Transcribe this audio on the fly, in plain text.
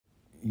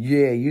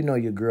Yeah, you know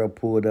your girl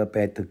pulled up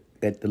at the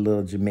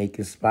little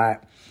Jamaican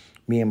spot.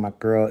 Me and my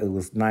girl, it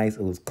was nice.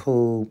 It was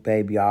cool,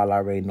 baby. Y'all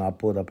already know I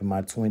pulled up in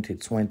my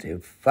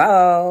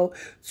 2024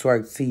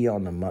 Twerktee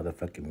on the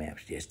motherfucking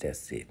maps. Yes,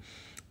 that's it.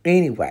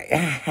 Anyway,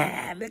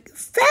 looking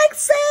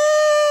sexy.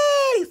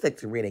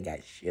 Sexy Red ain't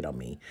got shit on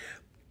me.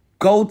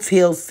 Go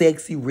tell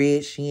Sexy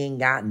Red she ain't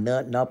got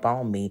nothing up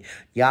on me.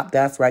 Yup,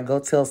 that's right. Go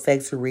tell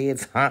Sexy Red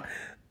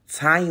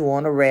time you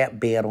want a rap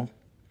battle.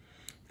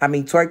 I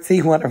mean,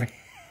 Twerktee want a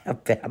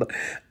rap battle.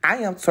 I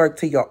am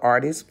Twerktee, your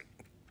artist.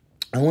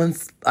 On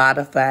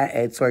Spotify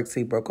at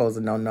Twerktee Broco's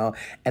a no.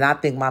 And I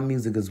think my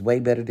music is way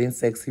better than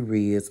Sexy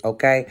Red's,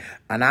 okay?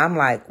 And I'm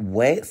like,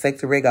 what?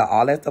 Sexy Red got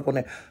all that stuff on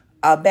there.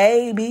 A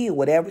baby,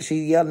 whatever.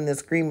 She yelling and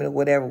screaming or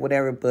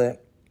whatever.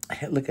 But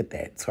look at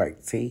that,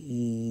 Twerktee.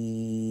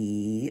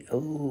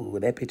 Ooh,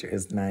 that picture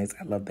is nice.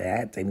 I love that. I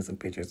had to take me some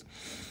pictures.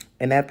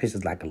 And that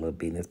picture's like a little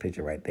business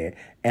picture right there.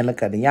 And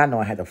look at it. Y'all know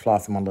I had to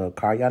floss in my little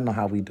car. Y'all know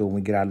how we do when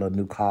we get our little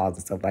new cars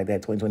and stuff like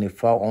that.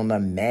 2024 on the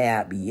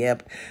map.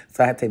 Yep.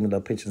 So I had to take me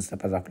little pictures and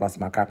stuff as I floss in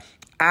my car.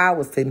 I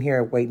was sitting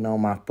here waiting on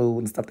my food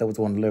and stuff that was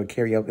on the little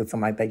karaoke and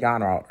something like that.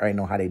 Y'all already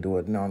know how they do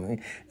it. You know what I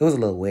mean? It was a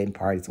little wedding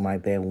party, something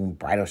like that.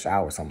 Bridal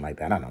shower or something like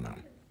that. I don't know.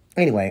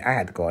 Anyway, I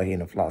had to go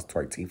ahead and floss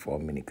Twerktee for a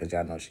minute because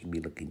y'all know she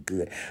be looking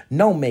good.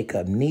 No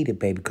makeup needed,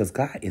 baby, because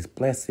God is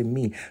blessing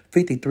me.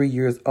 53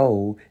 years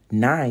old,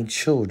 9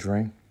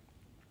 children.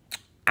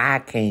 I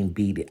can't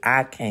beat it.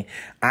 I can't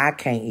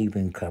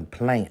even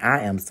complain.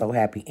 I am so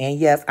happy. And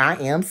yes, I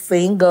am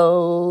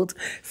single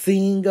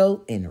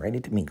and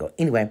ready to mingle.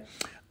 Anyway,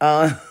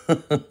 I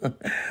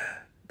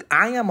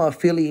am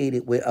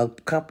affiliated with a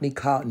company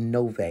called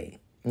Nove.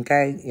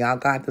 Okay, y'all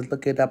got to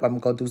look it up. I'm gonna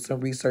go do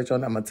some research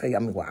on it. I'm gonna tell you.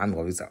 I'm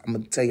gonna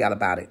tell y'all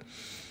about it.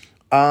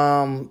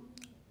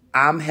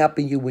 I'm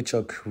helping you with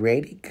your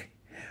credit.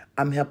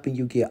 I'm helping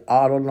you get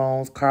auto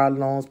loans, car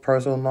loans,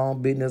 personal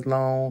loan, business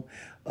loan,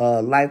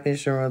 life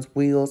insurance,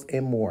 wheels,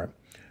 and more.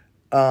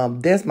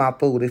 That's my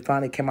food. It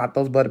finally came out.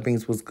 Those butter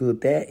beans was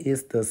good. That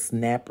is the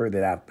snapper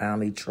that I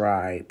finally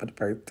tried for the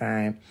first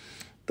time.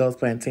 Those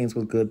plantains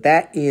was good.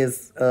 That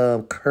is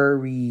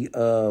curry.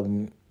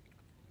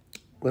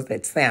 What's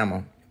that?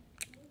 Salmon.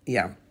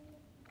 Yeah.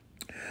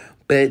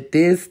 But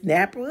this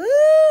snapper,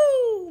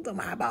 ooh, the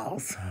my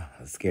balls.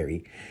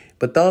 Scary.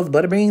 But those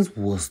butter beans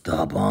was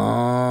the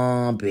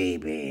bomb,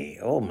 baby.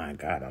 Oh my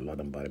God, I love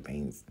them butter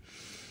beans.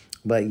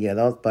 But yeah,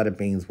 those butter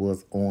beans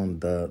was on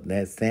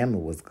that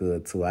salmon was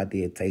good too. I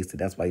did taste it.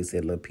 That's why you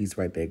said a little piece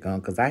right there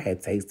gone, because I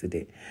had tasted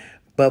it.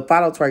 But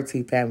follow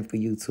Twerktee family for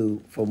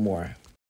YouTube for more.